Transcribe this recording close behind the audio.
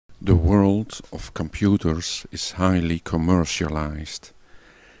The world of computers is highly commercialized.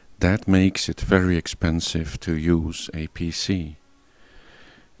 That makes it very expensive to use a PC.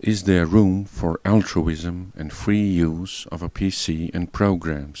 Is there room for altruism and free use of a PC and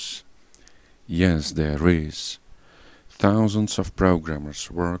programs? Yes, there is. Thousands of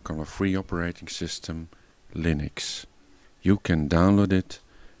programmers work on a free operating system, Linux. You can download it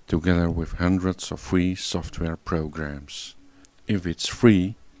together with hundreds of free software programs. If it's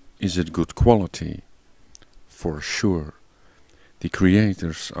free, is it good quality? For sure. The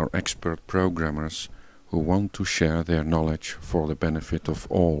creators are expert programmers who want to share their knowledge for the benefit of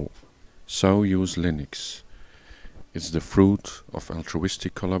all. So use Linux. It's the fruit of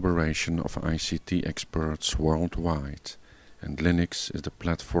altruistic collaboration of ICT experts worldwide, and Linux is the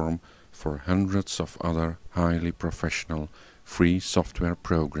platform for hundreds of other highly professional free software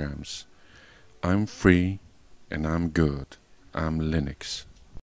programs. I'm free and I'm good. I'm Linux.